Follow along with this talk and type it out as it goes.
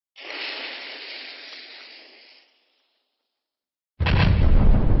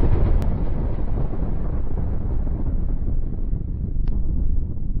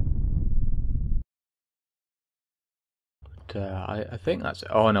I think that's it.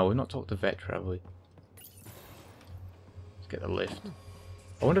 Oh no, we've not talked to Vetra, have we? Let's get the lift.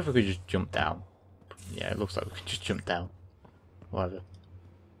 I wonder if we could just jump down. Yeah, it looks like we could just jump down. Whatever.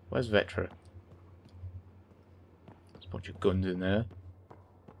 Where's Vetra? There's a bunch of guns in there.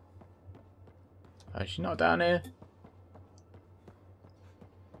 Is she not down here?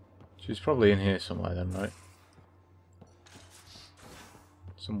 She's probably in here somewhere then, right?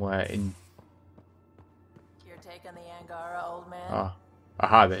 Somewhere in... Your take on the Angara, old man? Ah,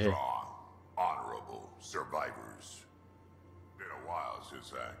 aha, they're here. Strong, honorable survivors. Been a while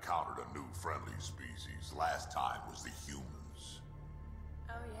since I encountered a new friendly species. Last time was the humans.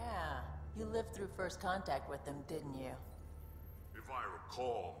 Oh yeah, you lived through first contact with them, didn't you? If I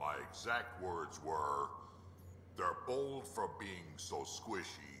recall, my exact words were, "They're bold for being so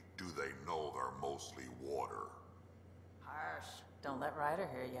squishy. Do they know they're mostly water?" Harsh. Don't let Ryder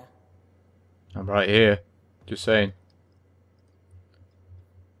hear you. I'm right here. Just saying.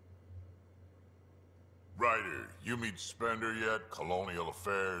 Ryder, you meet Spender yet? Colonial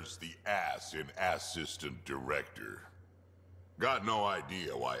Affairs, the ass in assistant director. Got no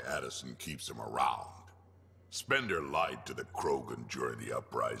idea why Addison keeps him around. Spender lied to the Krogan during the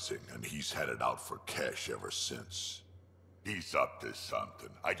uprising, and he's headed out for cash ever since. He's up to something.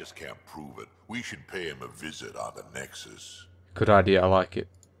 I just can't prove it. We should pay him a visit on the Nexus. Good idea, I like it.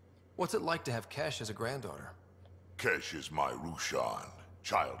 What's it like to have Cash as a granddaughter? Kesh is my Rushan,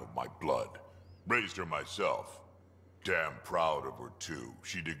 child of my blood. Raised her myself. Damn proud of her too.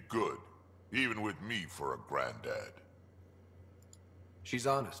 She did good, even with me for a granddad. She's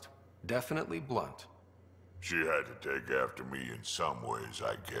honest. Definitely blunt. She had to take after me in some ways,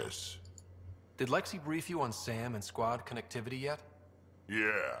 I guess. Did Lexi brief you on SAM and squad connectivity yet?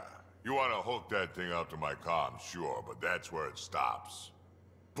 Yeah. You want to hook that thing up to my comms, sure, but that's where it stops.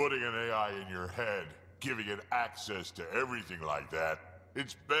 Putting an AI in your head, giving it access to everything like that,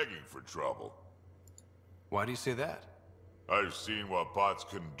 it's begging for trouble. Why do you say that? I've seen what bots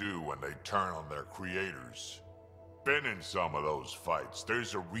can do when they turn on their creators. Been in some of those fights.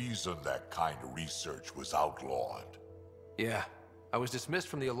 There's a reason that kind of research was outlawed. Yeah. I was dismissed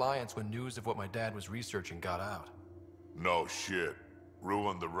from the Alliance when news of what my dad was researching got out. No shit.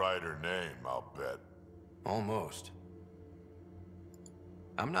 Ruined the Ryder name, I'll bet. Almost.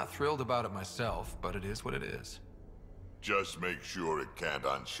 I'm not thrilled about it myself, but it is what it is. Just make sure it can't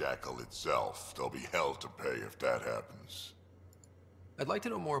unshackle itself. There'll be hell to pay if that happens. I'd like to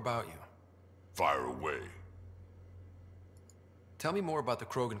know more about you. Fire away. Tell me more about the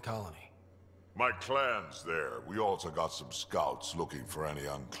Krogan colony. My clan's there. We also got some scouts looking for any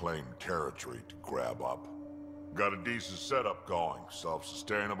unclaimed territory to grab up. Got a decent setup going.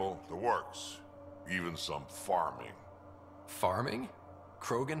 Self-sustainable, the works. Even some farming. Farming?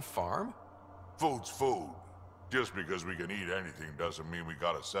 Krogan farm? Food's food. Just because we can eat anything doesn't mean we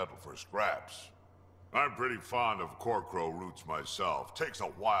gotta settle for scraps. I'm pretty fond of Corcrow roots myself. Takes a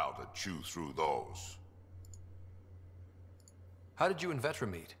while to chew through those. How did you and Vetra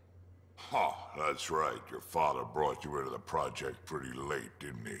meet? Huh, that's right. Your father brought you into the project pretty late,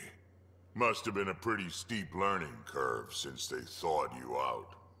 didn't he? Must have been a pretty steep learning curve since they thawed you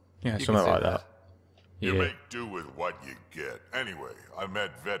out. Yeah, You something can say like that. You Yeah. make do with what you get. Anyway, I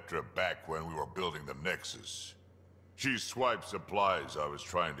met Vetra back when we were building the Nexus. She swiped supplies I was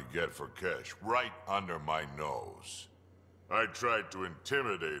trying to get for Kesh right under my nose. I tried to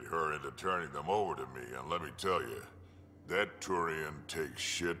intimidate her into turning them over to me, and let me tell you, that Turian takes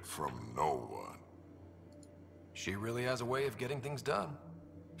shit from no one. She really has a way of getting things done.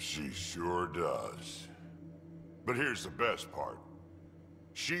 She sure does. But here's the best part.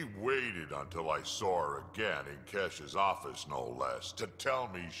 She waited until I saw her again in Kesh's office, no less, to tell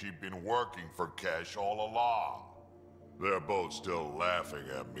me she'd been working for Kesh all along. They're both still laughing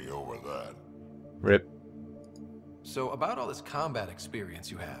at me over that. Rip. So, about all this combat experience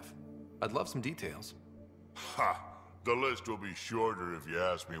you have, I'd love some details. Ha! The list will be shorter if you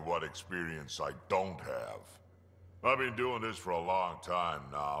ask me what experience I don't have. I've been doing this for a long time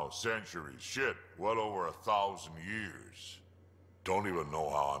now, centuries, shit, well over 1,000 years. Don't even know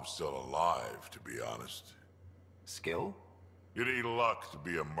how I'm still alive, to be honest. Skill? You need luck to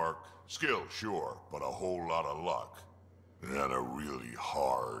be a merc. Skill, sure, but a whole lot of luck. And a really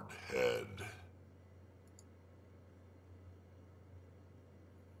hard head.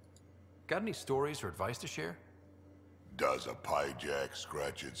 Got any stories or advice to share? Does a pyjak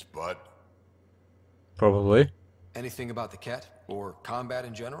scratch its butt? Probably. Anything about the Ket, or combat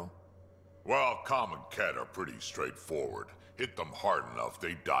in general? Well, common Ket are pretty straightforward. Hit them hard enough,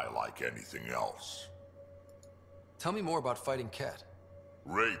 they die like anything else. Tell me more about fighting Ket.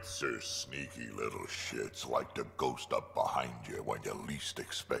 Wraiths are sneaky little shits, like to ghost up behind you when you least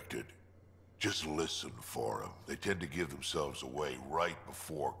expect it. Just listen for them. They tend to give themselves away right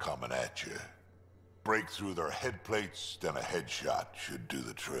before coming at you. Break through their head plates, then a headshot should do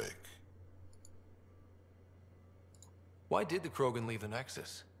the trick. Why did the Krogan leave the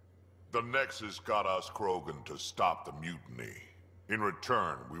Nexus? The Nexus got us Krogan to stop the mutiny. In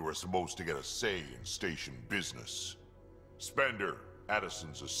return, we were supposed to get a say in station business. Spender,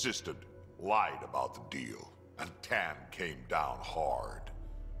 Addison's assistant, lied about the deal, and Tan came down hard.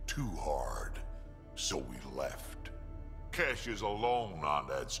 Too hard. So we left. Kesh is alone on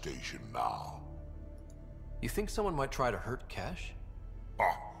that station now. You think someone might try to hurt Kesh?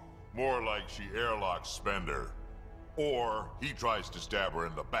 More like she airlocks Spender. Or he tries to stab her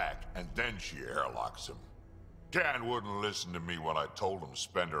in the back, and then she airlocks him. Tan wouldn't listen to me when I told him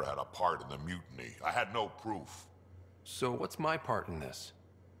Spender had a part in the mutiny. I had no proof. So what's my part in this?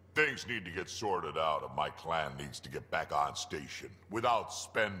 Things need to get sorted out, and my clan needs to get back on station, without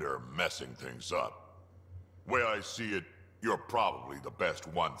Spender messing things up. Way I see it, you're probably the best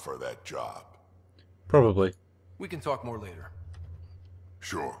one for that job. Probably. We can talk more later.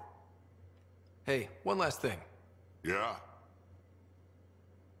 Sure. Hey, one last thing. Yeah?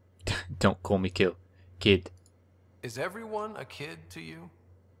 Don't call me kid. Is everyone a kid to you?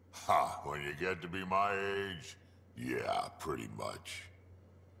 Ha, when you get to be my age, yeah, pretty much.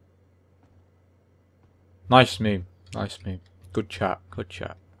 Nice meme. Nice meme. Good chat. Good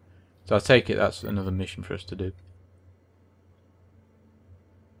chat. So I take it that's another mission for us to do.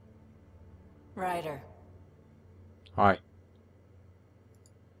 Ryder. Hi.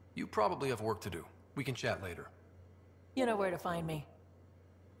 You probably have work to do. We can chat later. You know where to find me.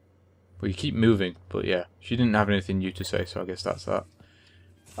 Well, you keep moving, but yeah. She didn't have anything new to say, so I guess that's that.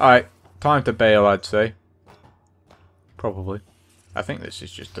 Alright. Time to bail, I'd say. Probably. I think this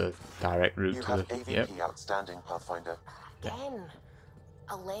is just a direct route You to have the... AVP Yep. outstanding, Pathfinder. Again.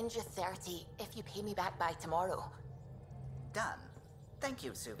 I'll lend you 30 if you pay me back by tomorrow. Done. Thank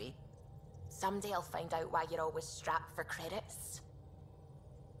you, Suvi. Someday I'll find out why you're always strapped for credits.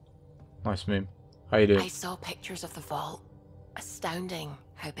 Nice meme. How you doing? I saw pictures of the vault. Astounding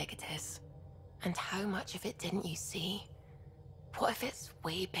how big it is. And how much of it didn't you see? What if it's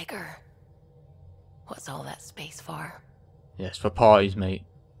way bigger? What's all that space for? Yes, for parties, mate.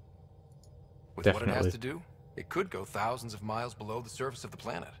 With what it Definitely. has to do, it could go thousands of miles below the surface of the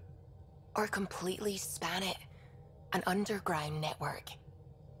planet. Or completely span it. An underground network.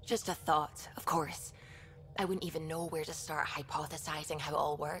 Just a thought, of course. I wouldn't even know where to start hypothesizing how it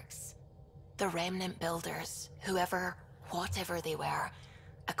all works. The remnant builders, whoever, whatever they were,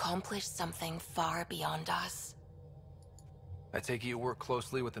 accomplished something far beyond us. I take it you work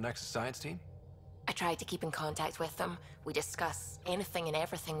closely with the Nexus science team? I try to keep in contact with them. We discuss anything and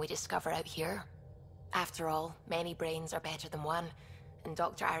everything we discover out here. After all, many brains are better than one, and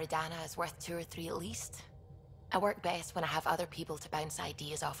Dr. Aridana is worth 2 or 3 at least. I work best when I have other people to bounce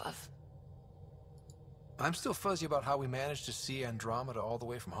ideas off of. I'm still fuzzy about how we managed to see Andromeda all the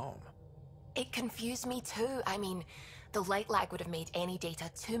way from home. It confused me too. I mean, the light lag would have made any data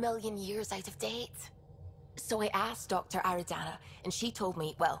 2 million years out of date. So I asked Dr. Aridana, and she told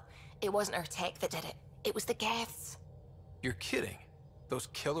me, well, it wasn't her tech that did it. It was the Geths. You're kidding? Those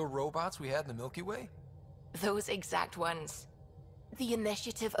killer robots we had in the Milky Way? Those exact ones. The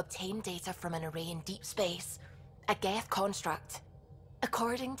Initiative obtained data from an array in deep space. A Geth construct.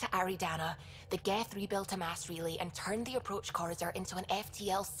 According to Aridana, the Geth rebuilt a mass relay and turned the approach corridor into an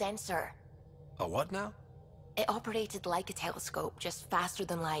FTL sensor. A what now? It operated like a telescope, just faster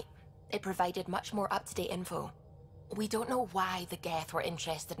than light. It provided much more up-to-date info. We don't know why the Geth were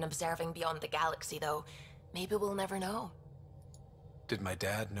interested in observing beyond the galaxy, though. Maybe we'll never know. Did my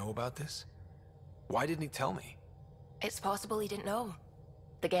dad know about this? Why didn't he tell me? It's possible he didn't know.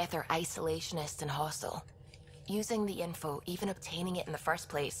 The Geth are isolationist and hostile. Using the info, even obtaining it in the first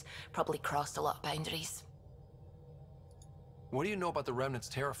place, probably crossed a lot of boundaries. What do you know about the Remnant's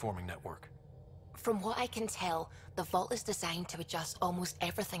terraforming network? From what I can tell, the vault is designed to adjust almost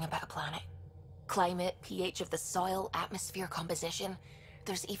everything about a planet. Climate, pH of the soil, atmosphere composition.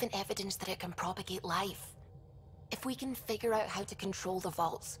 There's even evidence that it can propagate life. If we can figure out how to control the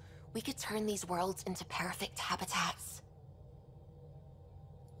vaults, we could turn these worlds into perfect habitats.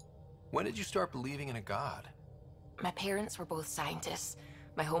 When did you start believing in a god? My parents were both scientists.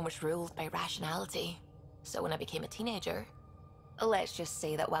 My home was ruled by rationality. So when I became a teenager, let's just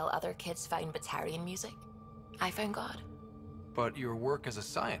say that while other kids found Batarian music, I found God. But your work as a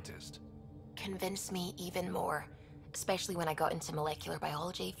scientist? Convinced me even more, especially when I got into molecular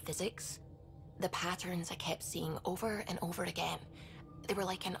biology, physics. The patterns I kept seeing over and over again. They were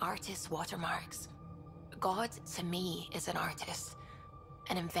like an artist's watermarks. God, to me, is an artist.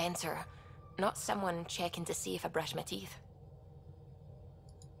 An inventor, not someone checking to see if I brush my teeth.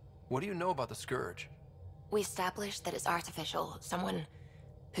 What do you know about the Scourge? We established that it's artificial. Someone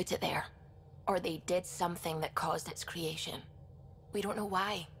put it there. Or they did something that caused its creation. We don't know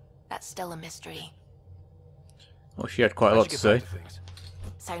why. That's still a mystery. Well, she had quite a lot to say.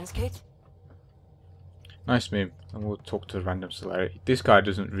 Sounds good. Nice meme. And we'll talk to random celerity. This guy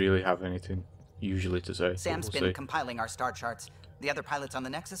doesn't really have anything usually to say. Sam's we'll been see. compiling our star charts. The other pilots on the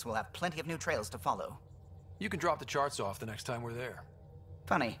Nexus will have plenty of new trails to follow. You can drop the charts off the next time we're there.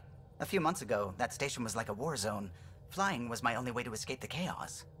 Funny. A few months ago, that station was like a war zone. Flying was my only way to escape the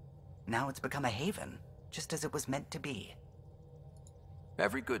chaos. Now it's become a haven, just as it was meant to be.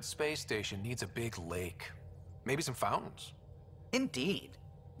 Every good space station needs a big lake. Maybe some fountains. Indeed.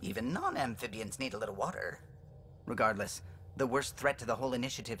 Even non-amphibians need a little water. Regardless, the worst threat to the whole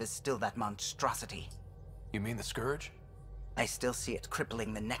initiative is still that monstrosity. You mean the Scourge? I still see it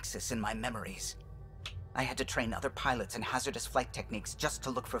crippling the Nexus in my memories. I had to train other pilots in hazardous flight techniques just to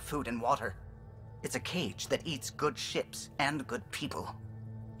look for food and water. It's a cage that eats good ships and good people.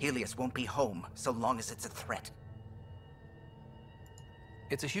 Helios won't be home so long as it's a threat.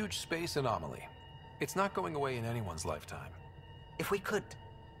 It's a huge space anomaly. It's not going away in anyone's lifetime. If we could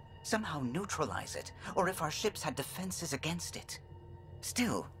somehow neutralize it, or if our ships had defenses against it.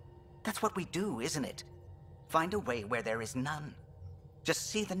 Still, that's what we do, isn't it? Find a way where there is none. Just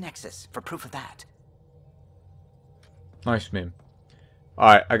see the Nexus for proof of that. Nice meme.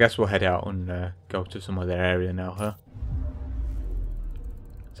 Alright, I guess we'll head out and go to some other area now, huh?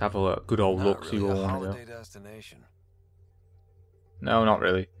 Let's have a good old look, see where we want to go. Destination. No, not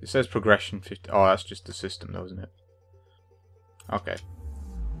really. It says progression 50. Oh, that's just the system though, isn't it? Okay.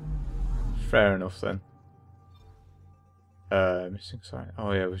 Fair enough then. Missing sign.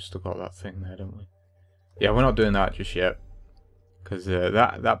 Oh yeah, we've still got that thing there, don't we? Yeah, we're not doing that just yet. Because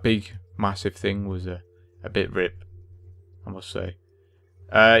that big, massive thing was a bit rip, I must say.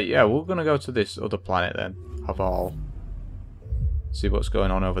 Yeah, we're going to go to this other planet then. Havarl. See what's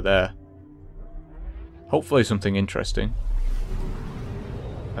going on over there. Hopefully something interesting.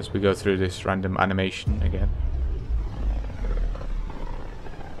 As we go through this random animation again.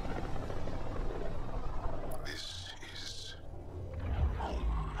 This is home.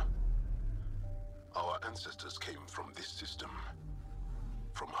 Our ancestors came from this system.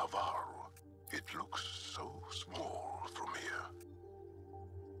 From Havarl. It looks so small from here.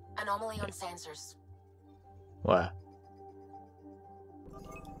 Anomaly on sensors. Where?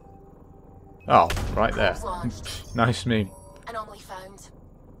 Oh, right there. Probes launched. Nice meme. Anomaly found.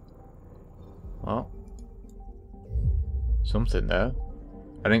 Well, something there.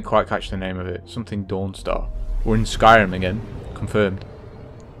 I didn't quite catch the name of it. Something Dawnstar. We're in Skyrim again. Confirmed.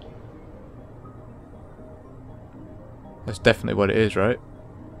 That's definitely what it is, right?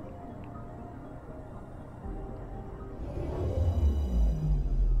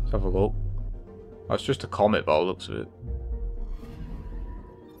 Let's have a look. Oh, it's just a comet by the looks of it.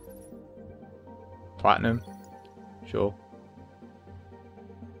 Platinum. Sure.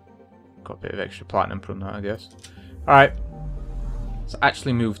 Got a bit of extra platinum from that, I guess. Alright. Let's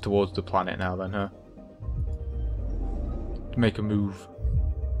actually move towards the planet now then, huh? Make a move.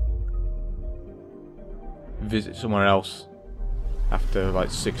 Visit somewhere else. After like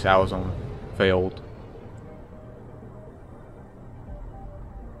 6 hours on failed.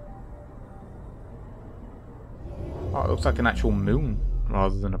 Oh, it looks like an actual moon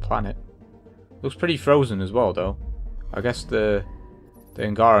rather than a planet. Looks pretty frozen as well though. I guess the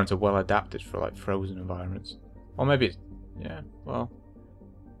Angarans are well adapted for like frozen environments. Or maybe it's... yeah, well...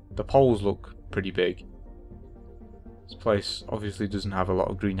 the poles look pretty big. This place obviously doesn't have a lot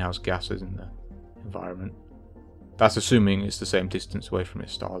of greenhouse gases in the environment. That's assuming it's the same distance away from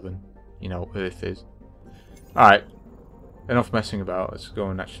its star than, you know, Earth is. Alright. Enough messing about. Let's go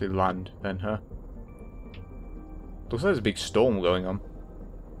and actually land then, huh? Looks like there's a big storm going on.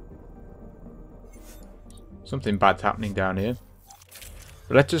 Something bad's happening down here.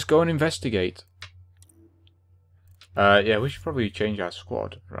 But let's just go and investigate. Yeah, we should probably change our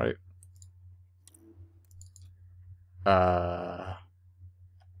squad, right?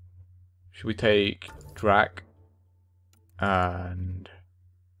 Should we take Drac and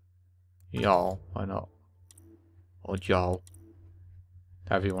Jarl? Why not? Or Jarl.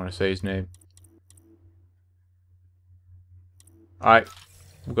 However you want to say his name. Alright,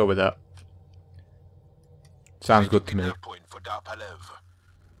 we'll go with that. Sounds good to me. Point for Darpalev.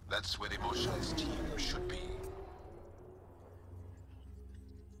 That's where the Mosha's team should be.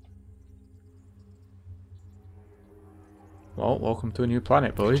 Well, welcome to a new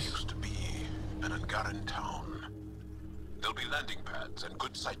planet, boys. Used to be an Angaran town. There'll be landing pads and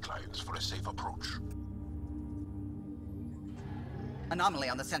good sightlines for a safe approach. Anomaly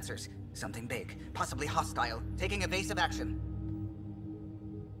on the sensors. Something big, possibly hostile, taking evasive action.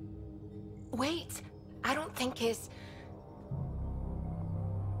 Wait, I don't think his...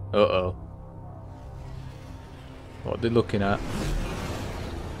 Uh-oh. What are they looking at?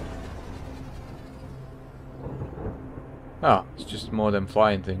 Oh, it's just more than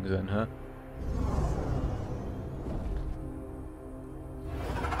flying things then, huh?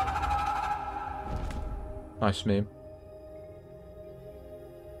 Nice meme.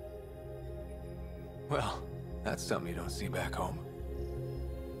 Well, that's something you don't see back home.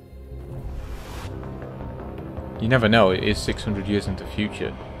 You never know, it is 600 years into the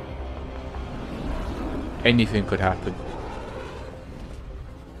future. Anything could happen.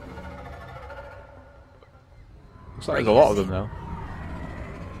 Looks like there's a lot of them though.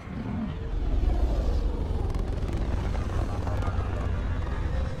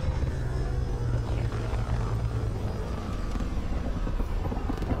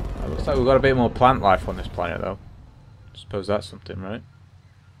 Looks like we've got a bit more plant life on this planet though. I suppose that's something, right?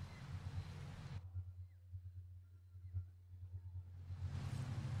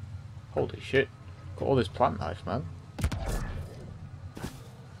 Holy shit. Got all this plant life, man.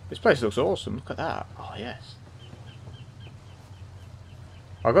 This place looks awesome. Look at that. Oh, yes.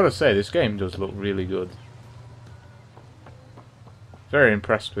 I've got to say, this game does look really good. Very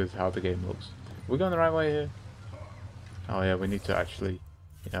impressed with how the game looks. Are we going the right way here? Oh, yeah, we need to actually,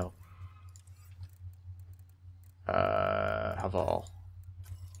 you know... Havarl.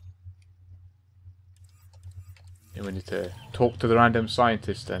 Yeah, we need to talk to the random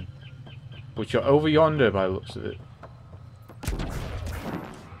scientist then. Which are over yonder by the looks of it.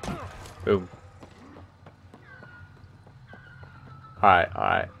 Boom.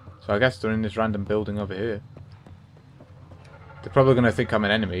 Alright. So I guess they're in this random building over here. They're probably going to think I'm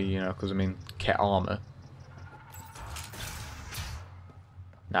an enemy, you know, because I'm in Ket armor.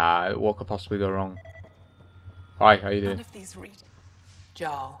 Nah, what could possibly go wrong? Hi, how you doing? None of these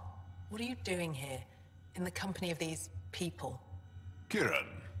Jarl, what are you doing here? In the company of these people? Kiran,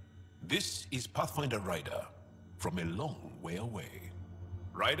 this is Pathfinder Ryder, from a long way away.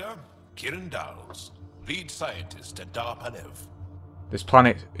 Ryder, Kiran Dals, lead scientist at Dar Palev. This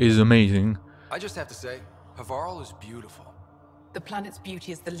planet is amazing. I just have to say, Havarl is beautiful. The planet's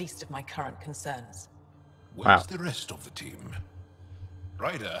beauty is the least of my current concerns. Where's the rest of the team?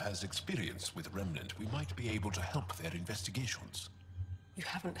 Ryder has experience with Remnant. We might be able to help their investigations. You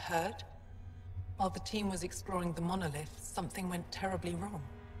haven't heard? While the team was exploring the monolith, something went terribly wrong.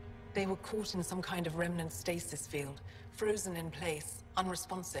 They were caught in some kind of Remnant stasis field, frozen in place,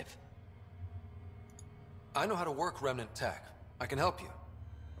 unresponsive. I know how to work Remnant tech. I can help you.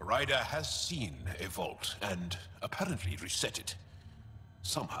 Ryder has seen a vault and apparently reset it.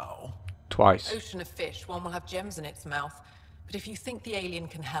 Somehow. Twice. Ocean of fish, one will have gems in its mouth. But if you think the alien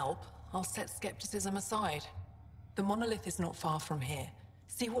can help, I'll set skepticism aside. The monolith is not far from here.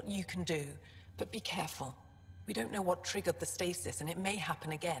 See what you can do, but be careful. We don't know what triggered the stasis, and it may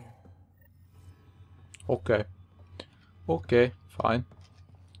happen again. Okay. Okay, fine.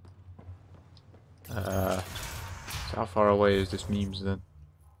 So how far away is this memes then?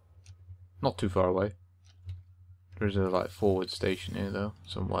 Not too far away. There's a like forward station here though,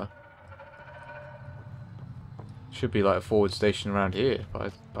 somewhere. Should be like a forward station around here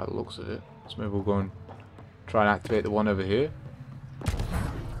by the looks of it. So maybe we'll go and try and activate the one over here.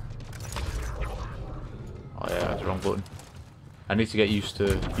 Oh yeah, that's the wrong button. I need to get used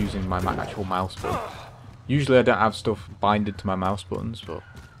to using my actual mouse button. Usually I don't have stuff binded to my mouse buttons, but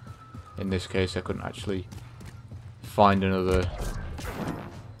in this case I couldn't actually find another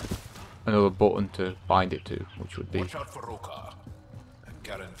button to bind it to, which would be... Watch out for Rokar and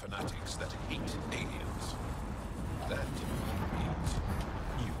Angaran fanatics that hate aliens. That means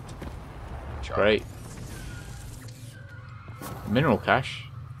you. Great. Mineral cache.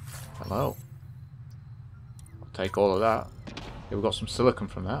 Hello. I'll take all of that. Yeah, we got some silicon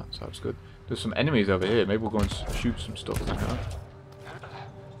from that, so that's good. There's some enemies over here. Maybe we'll go and shoot some stuff.